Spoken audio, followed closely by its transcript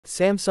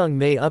Samsung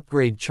may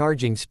upgrade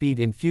charging speed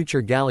in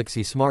future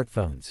Galaxy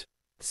smartphones.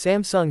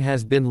 Samsung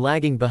has been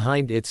lagging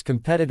behind its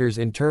competitors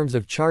in terms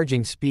of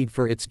charging speed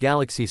for its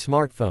Galaxy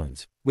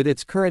smartphones, with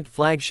its current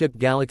flagship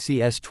Galaxy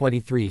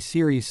S23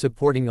 series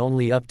supporting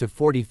only up to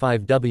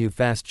 45W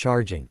fast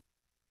charging.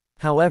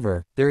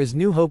 However, there is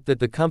new hope that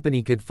the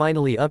company could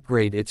finally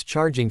upgrade its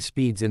charging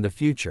speeds in the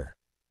future.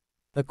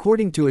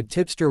 According to a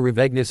tipster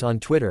Revegnus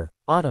on Twitter,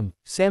 Autumn,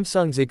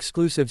 Samsung's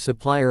exclusive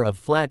supplier of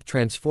flat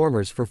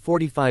transformers for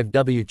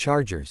 45W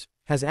chargers,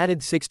 has added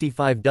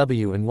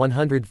 65W and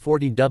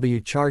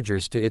 140W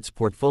chargers to its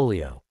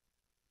portfolio.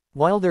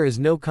 While there is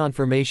no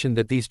confirmation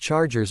that these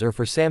chargers are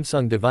for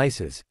Samsung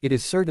devices, it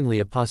is certainly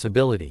a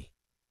possibility.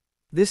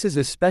 This is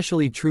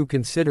especially true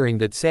considering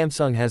that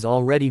Samsung has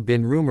already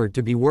been rumored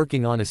to be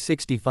working on a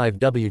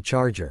 65W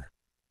charger.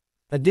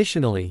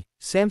 Additionally,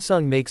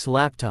 Samsung makes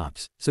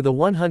laptops, so the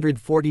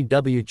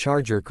 140W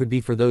charger could be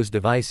for those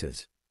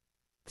devices.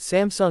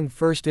 Samsung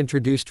first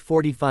introduced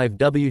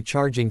 45W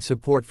charging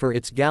support for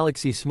its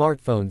Galaxy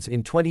smartphones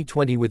in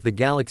 2020 with the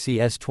Galaxy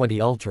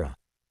S20 Ultra.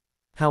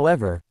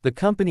 However, the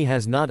company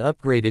has not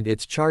upgraded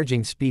its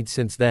charging speed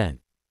since then.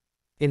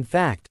 In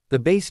fact, the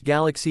base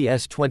Galaxy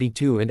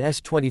S22 and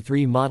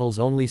S23 models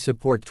only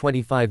support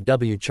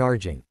 25W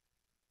charging.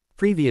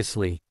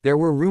 Previously, there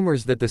were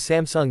rumors that the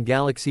Samsung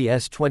Galaxy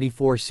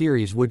S24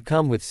 series would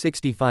come with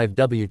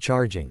 65W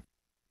charging.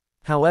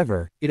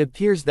 However, it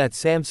appears that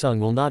Samsung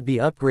will not be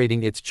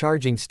upgrading its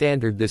charging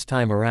standard this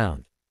time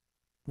around.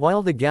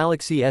 While the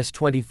Galaxy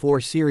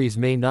S24 series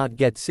may not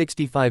get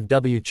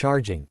 65W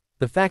charging,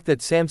 the fact that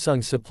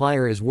Samsung's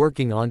supplier is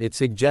working on it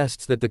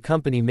suggests that the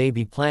company may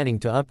be planning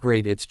to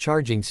upgrade its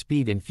charging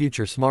speed in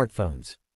future smartphones.